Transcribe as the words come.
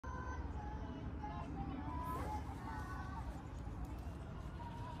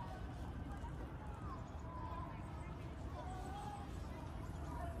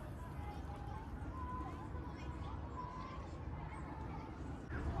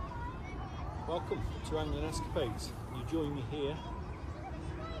Welcome to Angling Escapades. You join me here in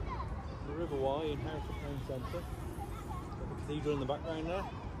the River Wye in Herefordshire Council. Got the cathedral in the background there,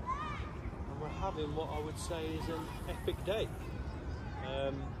 and we're having what I would say is an epic day.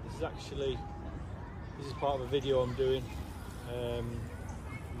 This is part of a video I'm doing, a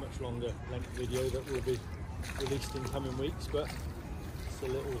much longer length video that will be released in coming weeks, but it's a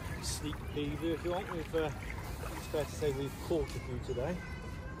little sneak preview if you want. It's fair to say we've caught a few today.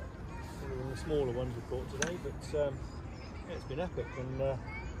 One of the smaller ones we caught today, but yeah, it's been epic, and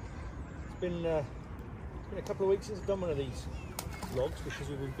it's been a couple of weeks since I've done one of these vlogs because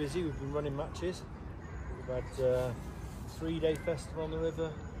we've been busy. We've been running matches. We've had a 3-day festival on the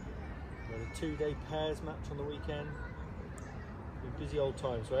river. We had a 2-day pairs match on the weekend. It's been busy old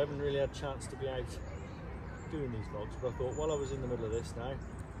time, so I haven't really had a chance to be out doing these vlogs. But I thought while I was in the middle of this now,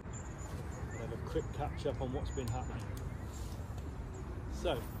 I'd have a quick catch up on what's been happening.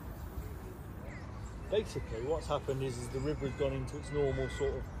 So basically what's happened is the river has gone into its normal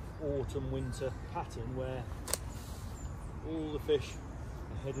sort of autumn-winter pattern where all the fish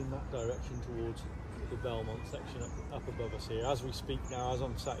are heading that direction towards the Belmont section up above us here. As we speak now, as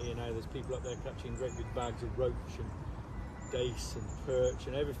I'm sat here now, there's people up there catching great big bags of roach and dace and perch,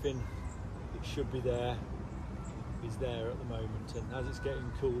 and everything that should be there is there at the moment. And as it's getting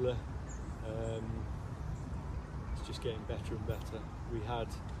cooler, it's just getting better and better. We've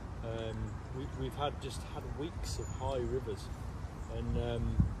just had weeks of high rivers, and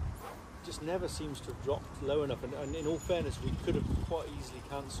just never seems to have dropped low enough. And in all fairness, we could have quite easily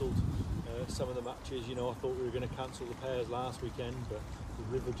cancelled some of the matches. You know, I thought we were going to cancel the pairs last weekend, but the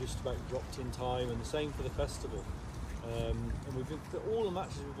river just about dropped in time, and the same for the festival. And we've been, for all the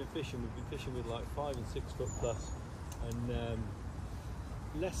matches we've been fishing with like 5 and 6 foot plus, and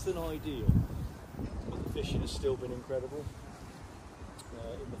less than ideal, but the fishing has still been incredible.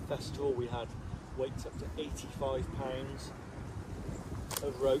 In the festival we had weights up to 85 pounds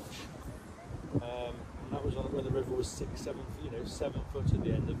of roach, and that was on where the river was 7 foot at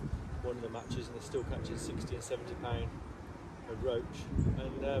the end of one of the matches, and they're still catching 60 and 70 pound of roach.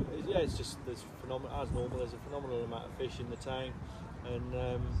 And yeah, it's just, there's phenomenal, as normal, there's a phenomenal amount of fish in the town, and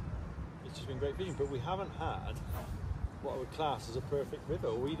it's just been great fishing. But we haven't had what I would class as a perfect river,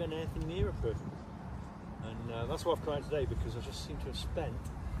 or even anything near a perfect. And that's why I've come out today, because I just seem to have spent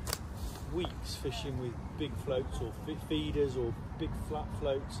weeks fishing with big floats or feeders or big flat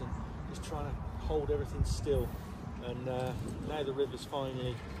floats, and just trying to hold everything still. And now the river's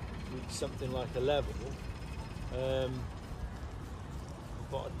finally reached something like a level, I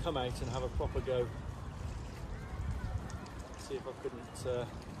thought I'd come out and have a proper go, see if I couldn't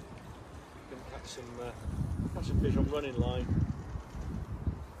catch some fish on running line.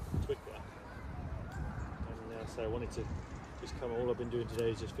 So I wanted to just come. All I've been doing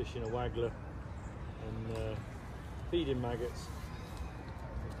today is just fishing a waggler and feeding maggots.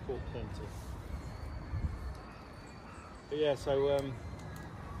 I've caught plenty. But yeah, so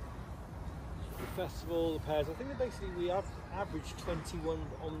the festival, the pairs, I think that basically we have averaged 21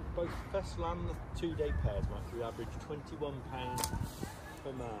 on both the festival and the 2-day pairs match. We averaged £21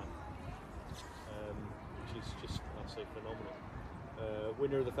 per man, which is just, I'd say, phenomenal.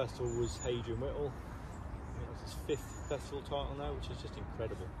 Winner of the festival was Hadrian Whittle. It's his 5th festival title now, which is just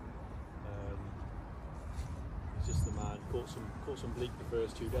incredible. He's just the man. Caught some bleak the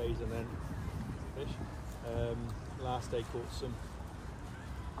first 2 days, and then fish. Last day caught some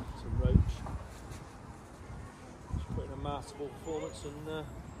roach. Just put in a masterful performance and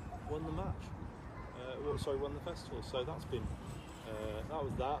won the match. Won the festival. So that's been that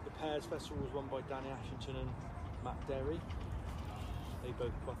was that. The pairs festival was won by Danny Ashington and Matt Derry. They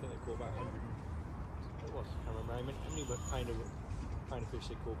both, I think they caught about 100. It was, I can't remember how many, but kind of fish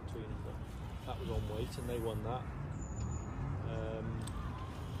they caught between them, but that was on weight and they won that.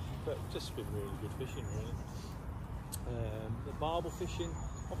 But just been really good fishing, really. The barbel fishing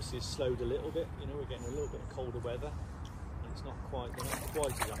obviously has slowed a little bit. You know, we're getting a little bit of colder weather, and it's not quite as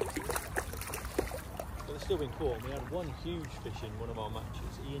active. But they've still been caught. And we had one huge fish in one of our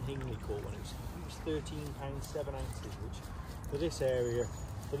matches. Ian Hingley caught one. It was £13 7 ounces, which for this area,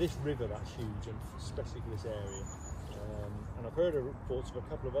 for this river, that's huge, and especially for this area. And I've heard of reports of a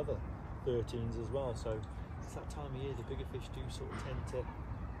couple of other 13s as well. So it's that time of year the bigger fish do sort of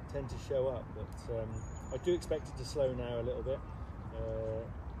tend to show up. But I do expect it to slow now a little bit. I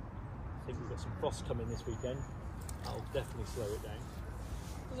think we've got some frost coming this weekend. That'll definitely slow it down.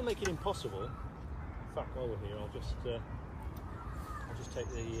 Doesn't make it impossible. In fact, while we're here, I'll just take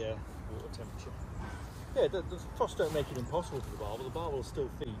the water temperature. Yeah, the frost don't make it impossible for the barbel. The barbel will still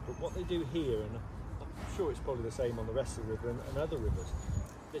feed, but what they do here, and I'm sure it's probably the same on the rest of the river and other rivers,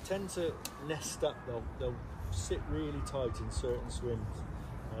 they tend to nest up. They'll sit really tight in certain swims,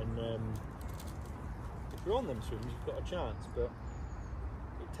 and if you're on them swims, you've got a chance. But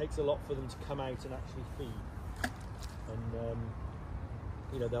it takes a lot for them to come out and actually feed, and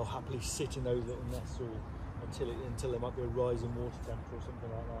you know, they'll happily sit in those little nests or until there might be a rise in water temperature or something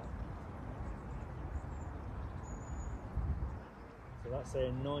like that. So that's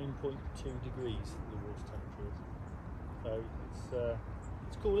saying 9.2 degrees the water temperature is. So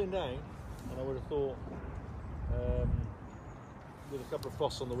it's cooling down, and I would have thought with a couple of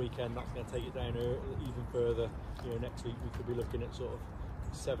frosts on the weekend, that's going to take it down even further. You know, next week we could be looking at sort of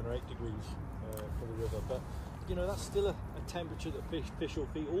 7 or 8 degrees for the river, but you know, that's still a temperature that fish will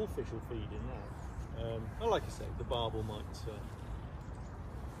feed. All fish will feed in now. And like I say, the barbel might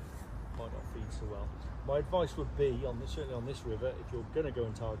not feed so well. My advice would be, certainly on this river, if you're going to go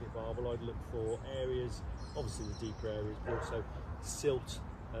and target barbel, I'd look for areas, obviously the deeper areas, but also silt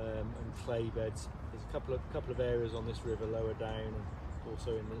and clay beds. There's a couple of areas on this river lower down, and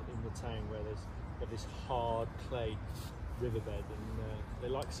also in the town where there's this hard clay riverbed, and they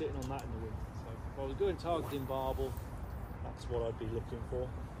like sitting on that in the winter. So if I was going targeting barbel, that's what I'd be looking for.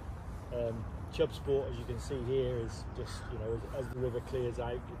 Chub sport, as you can see here, is just, you know, as the river clears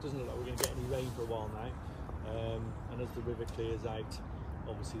out, it doesn't look like we're going to get any rain for a while now, and as the river clears out,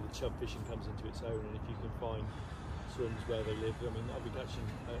 obviously the chub fishing comes into its own, and if you can find swims where they live, I mean, I'll be catching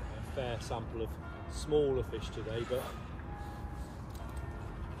a fair sample of smaller fish today, but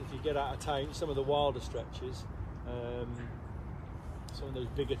if you get out of town, some of the wilder stretches, some of those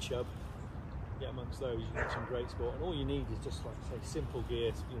bigger chub, get amongst those, you get some great sport, and all you need is just, like say, simple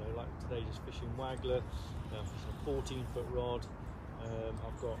gear. You know, like today, just fishing waggler, fishing a 14-foot rod.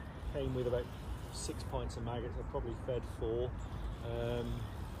 Came with about 6 pints of maggots. I probably fed 4,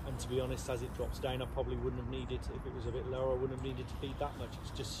 and to be honest, as it drops down, I probably wouldn't have needed, if it was a bit lower, I wouldn't have needed to feed that much. It's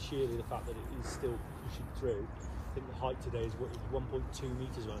just sheerly the fact that it is still pushing through. I think the height today is 1.2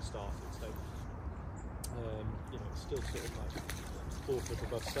 metres when I started, so you know, it's still sort of like 4 foot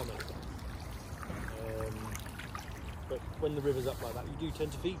above summit. But when the river's up like that, you do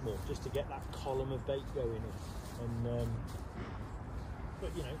tend to feed more, just to get that column of bait going. And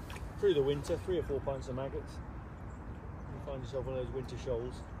but you know, through the winter, 3 or 4 pints of maggots, you find yourself one of those winter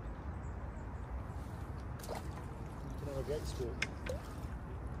shoals, you can have a great sport.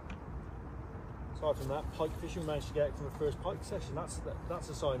 Aside from that, pike fishing, we managed to get out from the first pike session. That's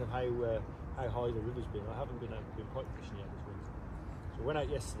a sign of how high the river's been. I haven't been out doing pike fishing yet this winter, so I went out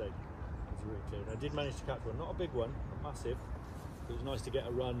yesterday. Really clear. And I did manage to catch one, not a big one, not massive. It was nice to get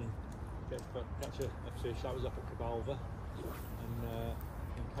a run and catch a fish. That was up at Cabalva, and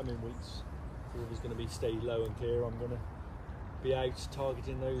in coming weeks, the river's going to be stay low and clear. I'm going to be out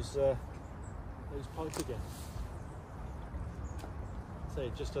targeting those pike again. So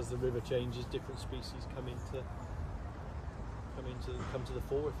just as the river changes, different species come to the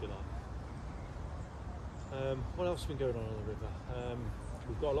fore, if you like. What else has been going on the river?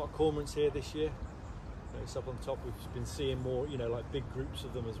 We've got a lot of cormorants here this year. It's up on top. We've been seeing more, you know, like big groups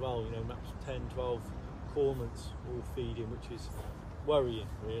of them as well. You know, perhaps 10, 12 cormorants all feeding, which is worrying,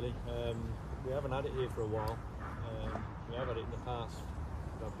 really. We haven't had it here for a while. We have had it in the past.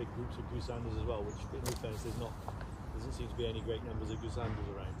 We've had big groups of gooseanders as well, which, in all fairness, doesn't seem to be any great numbers of gooseanders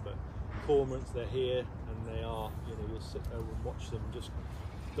around. But cormorants, they're here, and they are, you know, you'll sit there and watch them just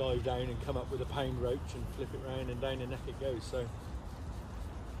dive down and come up with a pound roach and flip it round, and down the neck it goes. So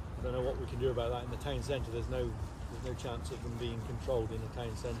I don't know what we can do about that in the town centre. There's no chance of them being controlled in the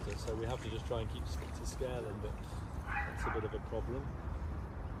town centre, so we have to just try and keep to scale them, but that's a bit of a problem.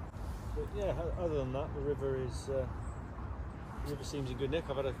 But yeah, other than that, the river seems in good nick.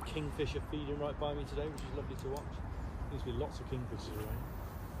 I've had a kingfisher feeding right by me today, which is lovely to watch. Seems to be lots of kingfishers around.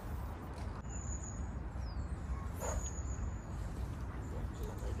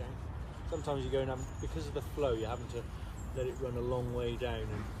 Sometimes you go and because of the flow, you're having to let it run a long way down,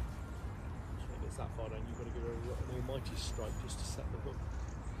 and that far down, you've got to give it an almighty strike just to set the hook.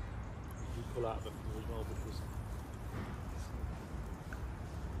 You pull out of it as well, because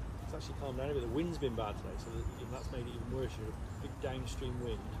it's actually calmed down a bit. The wind's been bad today, so that's made it even worse. You have a big downstream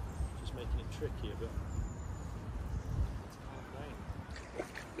wind, just making it trickier, but it's calmed down.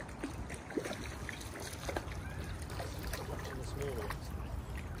 Watching the smaller ones.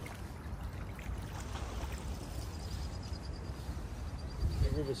 The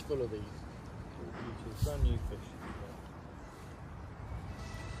river's full of these. Brand new fish.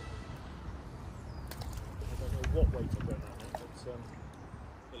 I don't know what weight I've got on it, but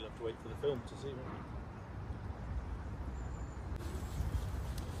you'll have to wait for the film to see, won't you?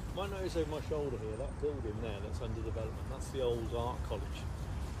 Might notice over my shoulder here, that building there that's under development, that's the old art college.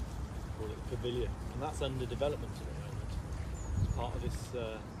 call it, the pavilion, and that's under development at the moment. It's part of this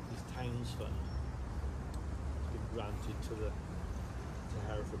towns fund. It's been granted to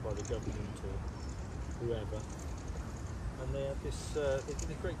Hereford by the government or whoever, and they had this. They did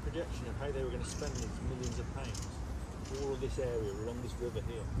a great projection of how they were going to spend these millions of pounds, all of this area along this river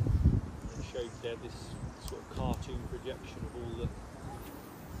here, and showed there this sort of cartoon projection of all the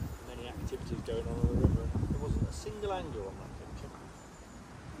many activities going on the river. And there wasn't a single angler on that picture.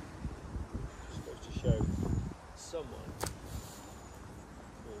 Just goes to show someone,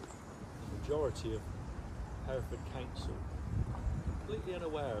 or the majority of Hereford Council, completely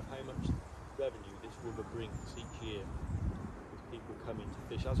unaware of how much revenue this river brings each year with people coming to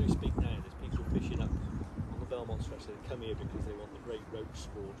fish. As we speak now, there's people fishing up on the Belmont stretch. They come here because they want the great roach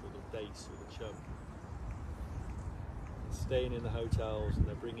sport or the dace or the chub. They're staying in the hotels and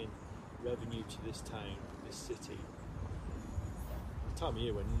they're bringing revenue to this town, this city. The time of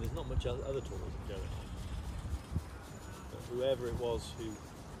year when there's not much other tourism going on. But whoever it was who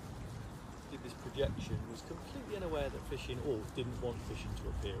did this projection was completely unaware that fishing, or didn't want fishing to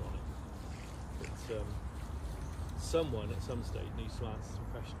appear on it. But someone at some stage needs to answer some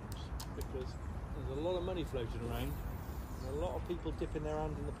questions, because there's a lot of money floating around and a lot of people dipping their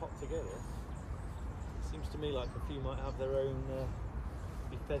hand in the pot together. It seems to me like a few might have their own,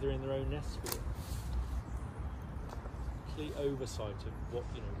 be feathering their own nests with it. Complete oversight of what,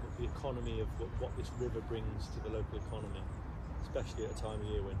 you know, what the economy of what this river brings to the local economy, especially at a time of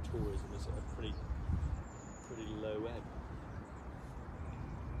year when tourism is at a pretty low ebb.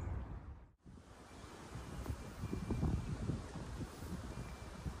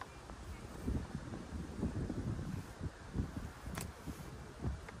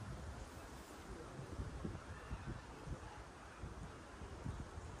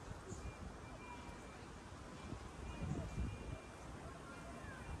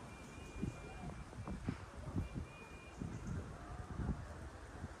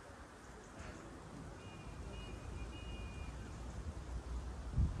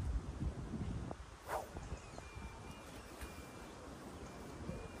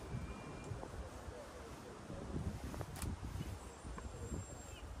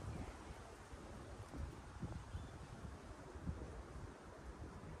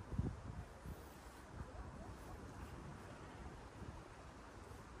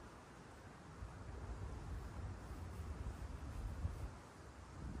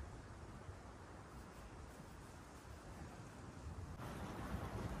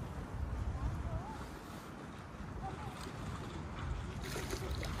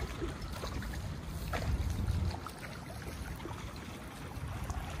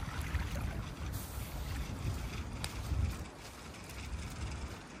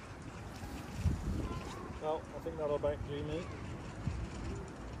 Well, I think that'll about do me.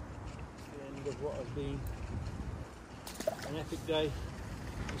 It's the end of what has been an epic day.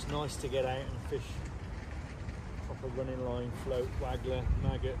 It's nice to get out and fish proper running line, float, waggler,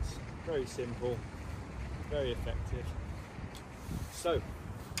 maggots. Very simple, very effective. So,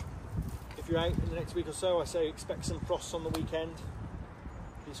 if you're out in the next week or so, I say expect some frosts on the weekend.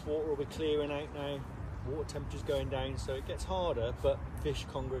 This water will be clearing out now. Water temperature's going down, so it gets harder, but fish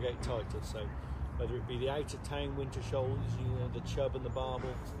congregate tighter. So, whether it be the out of town winter shoals, you know, the chub and the barbel,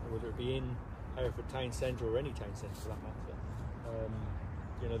 or whether it be in Hereford town centre or any town centre for that matter,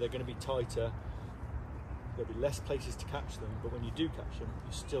 you know, they're going to be tighter. There'll be less places to catch them, but when you do catch them,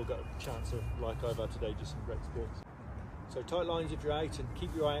 you still got a chance of, like I've had today, just some great sports. So tight lines if you're out, and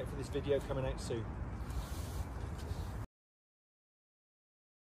keep your eye out for this video coming out soon.